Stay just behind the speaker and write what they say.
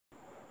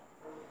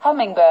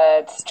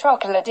Hummingbirds,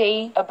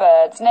 Trochilidae, are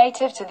birds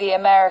native to the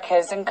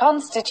Americas and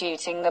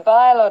constituting the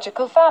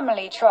biological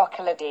family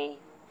Trochilidae.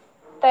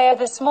 They are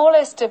the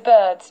smallest of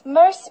birds,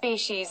 most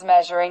species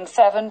measuring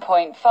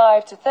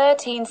 7.5 to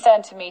 13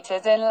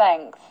 centimeters in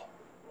length.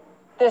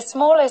 The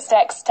smallest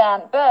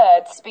extant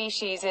bird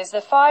species is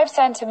the 5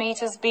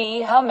 cm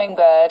bee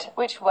hummingbird,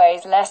 which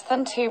weighs less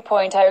than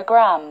 2.0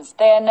 grams.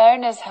 They are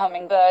known as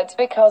hummingbirds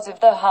because of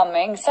the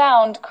humming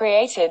sound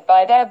created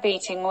by their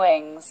beating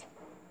wings,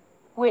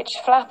 which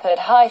flap at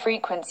high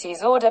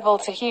frequencies audible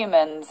to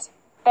humans.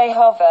 They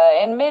hover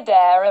in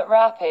mid-air at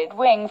rapid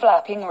wing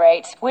flapping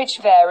rates, which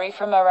vary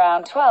from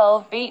around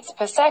 12 beats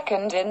per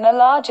second in the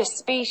largest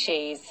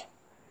species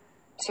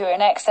to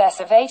in excess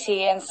of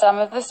 80 in some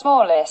of the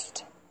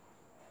smallest.